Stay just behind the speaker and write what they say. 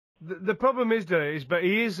The problem is, but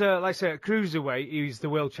he is, like I say, at cruiserweight, he's the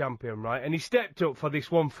world champion, right? And he stepped up for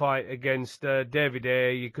this one fight against David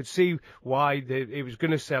Haye. You could see why he was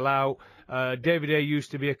going to sell out. David Haye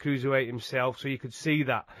used to be a cruiserweight himself, so you could see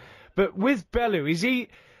that. But with Bellew, is he...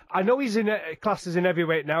 I know he's in class as an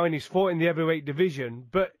heavyweight now, and he's fought in the heavyweight division,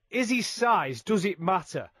 but is his size, does it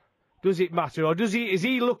matter? Does it matter, or is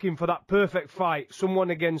he looking for that perfect fight, someone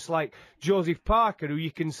against like Joseph Parker, who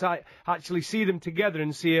you can actually see them together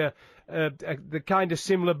and see the kind of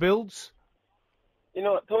similar builds? You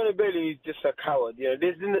know, Tony Bellew is just a coward. You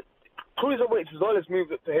know, cruiserweights has always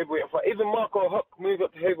moved up to heavyweight. Even Marco Huck moved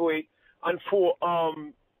up to heavyweight and fought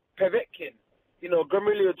Povetkin. You know,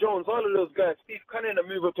 Gamilio Jones, all of those guys. Steve Cunningham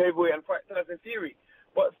moved up to heavyweight and fight Tyson Fury.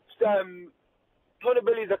 But Tony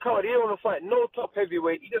Bellew is a coward. He don't want to fight no top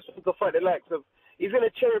heavyweight. He just wants to fight the likes of... He's going to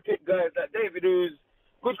cherry pick guys like David, who's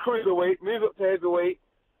good cruiserweight, move up to heavyweight,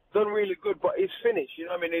 done really good, but he's finished. You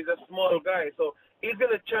know what I mean? He's a small guy. So he's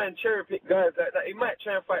going to try and cherry pick guys like that. He might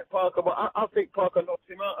try and fight Parker, but I think Parker knocks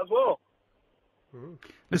him out as well.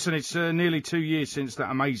 Listen, it's nearly 2 years since that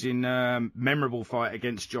amazing, memorable fight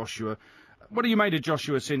against Joshua. What have you made of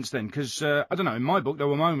Joshua since then? Because, I don't know, in my book there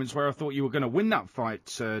were moments where I thought you were going to win that fight,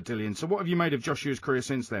 Dillian. So what have you made of Joshua's career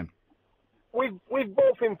since then? We've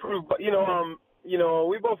both improved, but,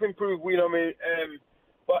 we both improved, you know what I mean?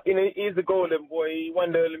 But, he's a golden boy. He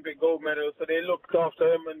won the Olympic gold medal, so they looked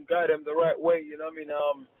after him and guided him the right way, you know what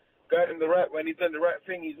I mean? Guided him the right way, and he's done the right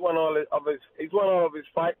thing. He's won all of his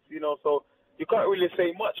fights, you know, so you can't really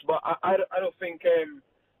say much, but I don't think,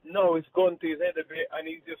 no, it's gone to his head a bit, and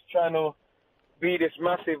he's just trying to be this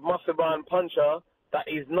massive muscle-bound puncher that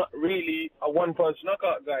is not really a one-punch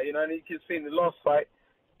knockout guy, you know, and you can see in the last fight,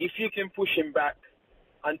 if you can push him back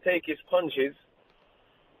and take his punches,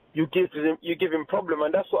 you give him problem,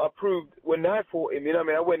 and that's what I proved when I fought him, you know what I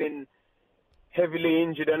mean? I went in heavily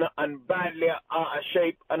injured and badly out of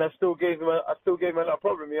shape, and I still gave him a lot of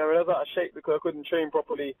problem, you know what I mean? I was out of shape because I couldn't train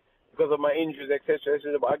properly because of my injuries, etc.,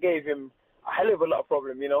 but I gave him a hell of a lot of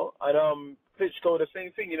problem, you know, and Klitschko, the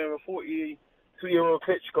same thing, you know, 42-year-old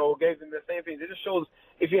Klitschko gave him the same thing. It just shows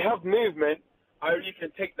if you have movement, or you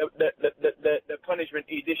can take the punishment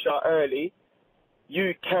he dish out early,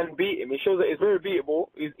 you can beat him. It shows that he's very beatable.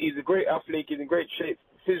 He's a great athlete. He's in great shape,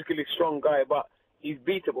 physically strong guy, but he's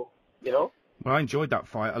beatable, you know? Well, I enjoyed that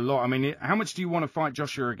fight a lot. I mean, how much do you want to fight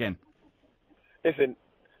Joshua again? Listen,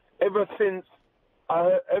 ever since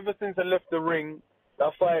I left the ring,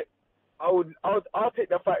 that fight, I'll take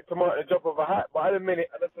that fight tomorrow at the drop of a hat, but at the minute,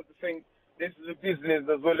 I just have to think, this is a business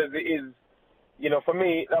as well as it is. You know, for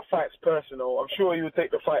me, that fight's personal. I'm sure he will take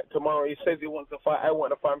the fight tomorrow. He says he wants to fight. I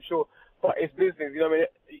want to fight, I'm sure. But it's business. You know what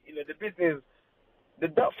I mean? You know, the business,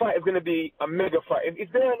 that fight is going to be a mega fight.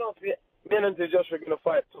 If they're not, me and Joshua are going to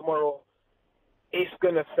fight tomorrow, it's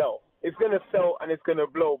going to sell. It's going to sell and it's going to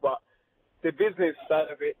blow. But the business side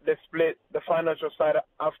of it, the split, the financial side,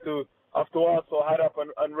 have to also head up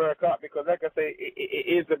and work out. Because, like I say, it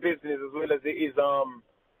is a business as well as it is,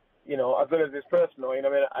 you know, as well as it's personal, you know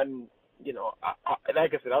what I mean? And, you know,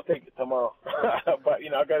 like I said, I'll take it tomorrow. But,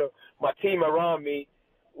 you know, I got my team around me,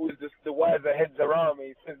 who's just the wiser heads around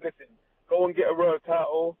me, says, listen, go and get a world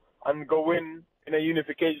title and go win in a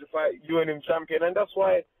unification fight, you and him champion. And that's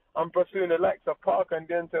why I'm pursuing the likes of Parker and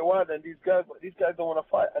Dillian WHYTE and these guys, but these guys don't want to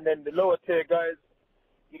fight. And then the lower tier guys,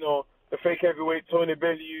 you know, the fake heavyweight, Tony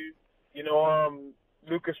Bellew, you know,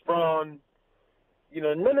 Lucas Brown, you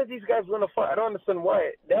know, none of these guys want to fight. I don't understand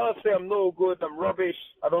why. They all say I'm no good, I'm rubbish,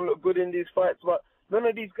 I don't look good in these fights, but none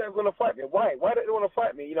of these guys want to fight me. Why? Why don't they want to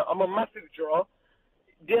fight me? You know, I'm a massive draw.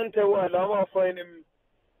 Dillian WHYTE, I'm offering him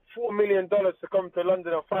 $4 million to come to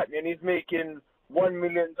London and fight me, and he's making $1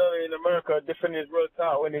 million in America defending his world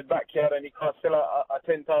title in his backyard, and he can't sell a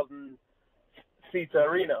 10,000-seat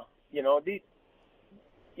arena. You know,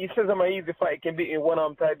 he says I'm an easy fight. He can beat me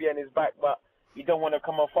one-arm tie behind his back, but he don't want to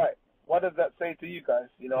come and fight. What does that say to you guys?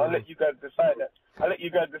 You know, I'll let you guys decide that. I'll let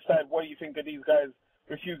you guys decide what you think of these guys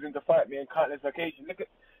refusing to fight me on countless occasions. Look at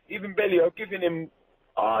even Bellew, I've given him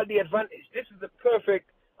all the advantage. This is the perfect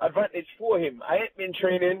advantage for him. I ain't been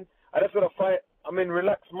training. I just want to fight. I'm in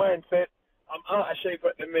relaxed mindset. I'm out of shape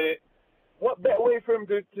at the minute. What better way for him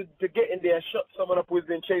to get in there and shut someone up who's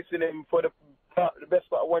been chasing him for the best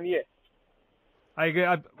part of 1 year?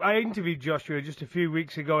 I interviewed Joshua just a few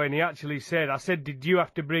weeks ago, and he actually said, I said, did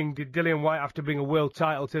Dillian WHYTE have to bring a world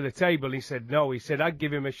title to the table? He said, no. He said, I'd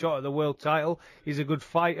give him a shot at the world title. He's a good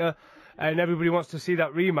fighter, and everybody wants to see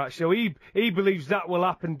that rematch. So he believes that will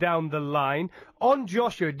happen down the line. On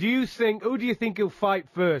Joshua, who do you think he'll fight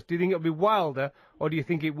first? Do you think it'll be Wilder, or do you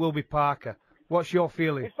think it will be Parker? What's your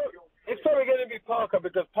feeling? It's probably going to be Parker,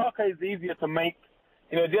 because Parker is easier to make.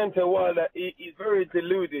 You know, Deontay Wilder, he's very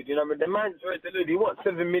deluded. You know, I mean, the man's very deluded. He wants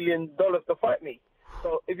 $7 million to fight me.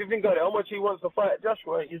 So if you think about it, how much he wants to fight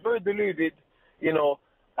Joshua, he's very deluded, you know.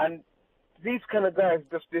 And these kind of guys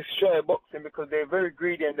just destroy boxing because they're very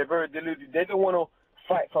greedy and they're very deluded. They don't want to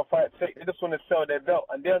fight for fight's sake. They just want to sell their belt.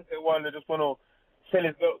 And Deontay Wilder just want to sell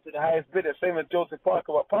his belt to the highest bidder, same as Joseph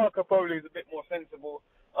Parker. But Parker probably is a bit more sensible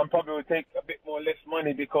and probably will take a bit more less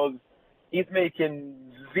money because he's making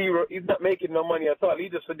zero. He's not making no money at all. He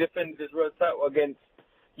just defends his world title against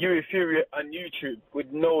Yuri Fury on YouTube with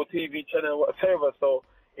no TV channel whatsoever. So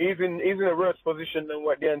he's in a worse position than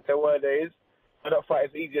what Deontay Wilder is. And that fight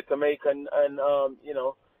is easier to make and you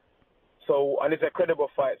know. So and it's a credible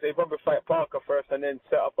fight. So he probably fight Parker first and then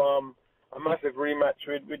set up a massive rematch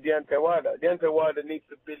with Deontay Wilder. Deontay Wilder needs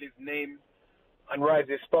to build his name and rise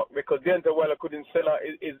his stock because Deontay Wilder couldn't sell out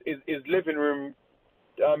his living room.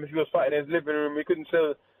 If he was fighting in his living room, he couldn't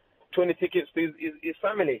sell 20 tickets to his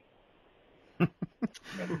family.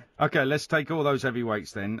 Okay, let's take all those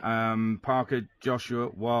heavyweights then. Parker, Joshua,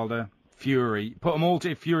 Wilder, Fury. Put them all.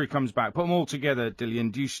 If Fury comes back, put them all together,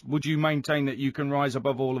 Dillian. Would you maintain that you can rise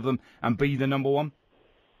above all of them and be the number one?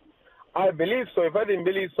 I believe so. If I didn't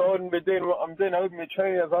believe so, I wouldn't be doing what I'm doing. I wouldn't be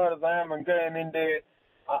training as hard as I am and going in there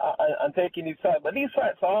and taking these fights. But these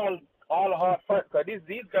fights are all hard fights because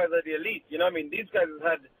these guys are the elite. You know what I mean? These guys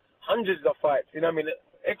have had hundreds of fights. You know what I mean?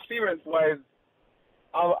 Experience-wise,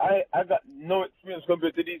 I got no experience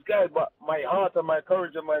compared to these guys, but my heart and my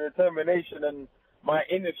courage and my determination and my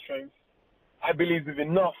inner strength, I believe is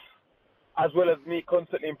enough, as well as me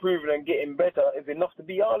constantly improving and getting better, is enough to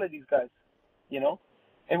beat all of these guys. You know?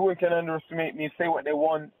 Everyone can underestimate me, say what they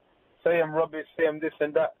want, say I'm rubbish, say I'm this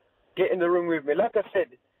and that. Get in the ring with me. Like I said,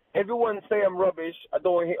 everyone say I'm rubbish, I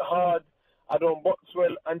don't hit hard, I don't box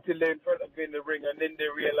well until they're in front of me in the ring, and then they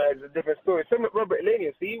realize a different story. Same with Robert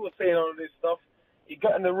Elenius. He was saying all of this stuff. He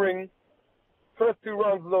got in the ring. First 2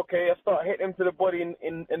 rounds was okay. I started hitting him to the body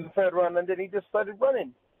in the 3rd round, and then he just started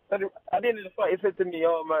running. At the end of the fight, he said to me,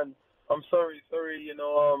 "Oh man, I'm sorry, you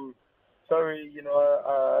know, sorry, you know,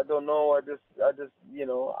 I don't know, I just, you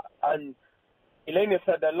know." And Elenius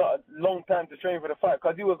had a long time to train for the fight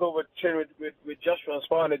because he was over training with Joshua and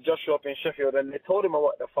sparring with Joshua up in Sheffield, and they told him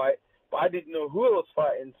about the fight, but I didn't know who I was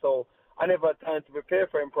fighting, so I never had time to prepare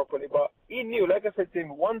for him properly. But he knew, like I said to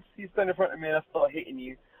him, once you stand in front of me and I start hitting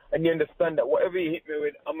you, and you understand that whatever you hit me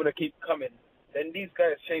with, I'm going to keep coming, then these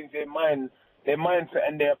guys change their mindset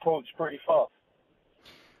and their approach pretty fast.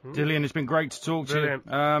 Dillian, it's been great to talk to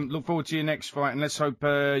you. Look forward to your next fight, and let's hope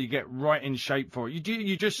you get right in shape for it.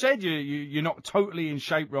 You just said you're not totally in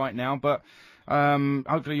shape right now, but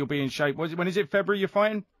hopefully you'll be in shape. When is it, February you're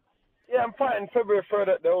fighting? Yeah, I'm fighting February 3rd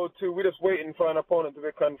at the O2. We're just waiting for an opponent to be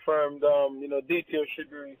confirmed. You know, details should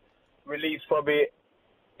be released probably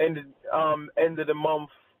end of the month,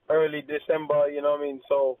 early December, you know what I mean?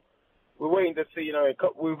 So we're waiting to see, you know,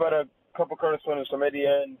 we've had a couple correspondents from Eddie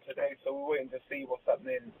Hearn today, so we're waiting to see what's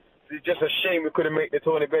happening. It's just a shame we couldn't make the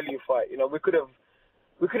Tony Bellew fight. You know, he could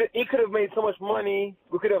have made so much money.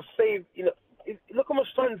 We could have saved, you know, look how much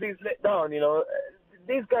fans he's let down, you know.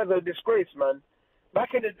 These guys are a disgrace, man.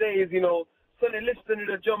 Back in the days, you know, Sonny Liston would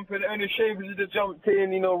have jumped in, Ernie Shavers would have jumped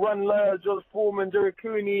in, you know, Ron Lyle, George Foreman, Jerry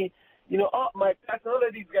Cooney, you know, Art Mike Tyson, all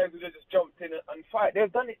of these guys would have just jumped in and fight.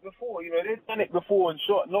 They've done it before, you know, they've done it before in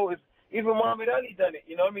short notice. Even Muhammad Ali done it,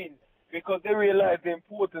 you know what I mean? Because they realized the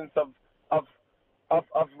importance of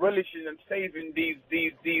relishing and saving these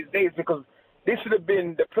days, because this would have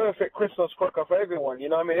been the perfect Christmas cracker for everyone, you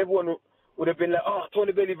know what I mean? Everyone would have been like, oh,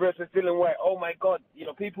 Tony Bellew versus Dillian Whyte, oh my God, you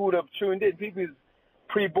know, people would have tuned in, people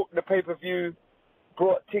pre-booked the pay-per-view,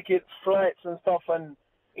 brought tickets, flights and stuff, and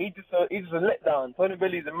he's just a letdown. Tony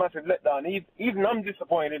Bellew's a massive letdown. Even I'm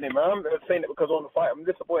disappointed in him. I'm not saying it because I want to fight. I'm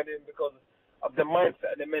disappointed in him because of the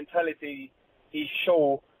mindset and the mentality he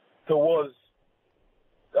showed towards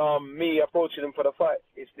me approaching him for the fight.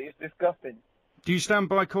 It's disgusting. Do you stand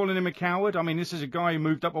by calling him a coward? I mean, this is a guy who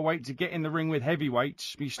moved up a weight to get in the ring with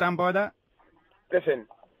heavyweights. Do you stand by that? Listen,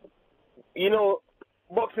 you know,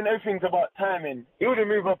 boxing, everything's about timing. He would have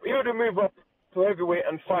moved up to heavyweight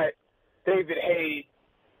and fight David Haye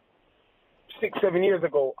 6-7 years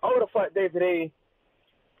ago. I would have fought David Haye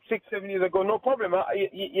 6-7 years ago, no problem.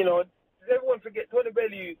 You know, everyone forget Tony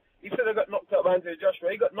Bellew. He said I got knocked out by Anthony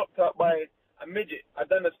Joshua. He got knocked out by a midget,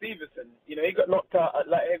 Adana Stevenson. You know, he got knocked out at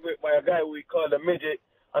light heavyweight by a guy who we called a midget.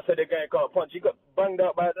 I said the guy can't punch. He got banged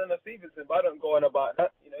out by Adana Stevenson, but I don't go on about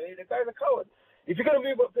that. You know, the guy's a coward. If you're going to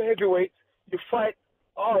move up to heavyweight, you fight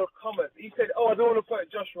all comers. He said, oh, I don't want to fight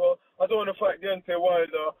Joshua. I don't want to fight Deontay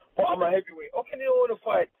Wilder, but I'm a heavyweight. Okay, you don't want to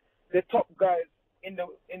fight the top guys in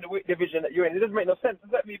the weight division that you're in. It doesn't make no sense.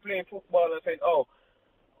 It's like me playing football and saying, oh,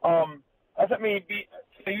 like me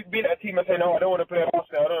being at a team and saying, "No, I don't want to play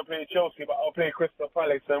Arsenal, I don't want to play Chelsea, but I'll play Crystal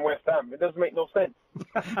Palace and West Ham." It doesn't make no sense.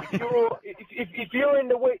 if you're in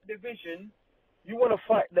the weight division, you want to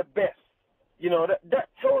fight the best. You know, that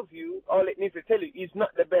tells you all it needs to tell you. He's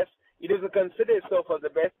not the best. He doesn't consider himself as the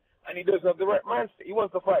best, and he doesn't have the right mindset. He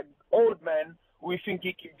wants to fight old man who we think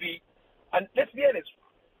he can beat. And let's be honest,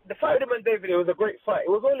 the fight with him and David was a great fight. It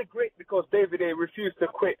was only great because David refused to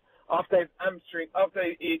quit after his hamstring, after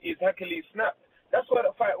his Achilles snapped. That's why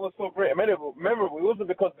the fight was so great and memorable. It wasn't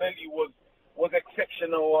because Bellew was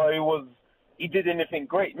exceptional or he did anything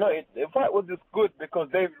great. No, the fight was just good because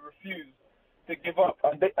David refused to give up,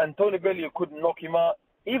 and Tony Bellew couldn't knock him out.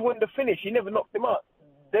 Even in the finish, he never knocked him out.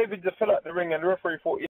 David just fell out the ring, and the referee thought,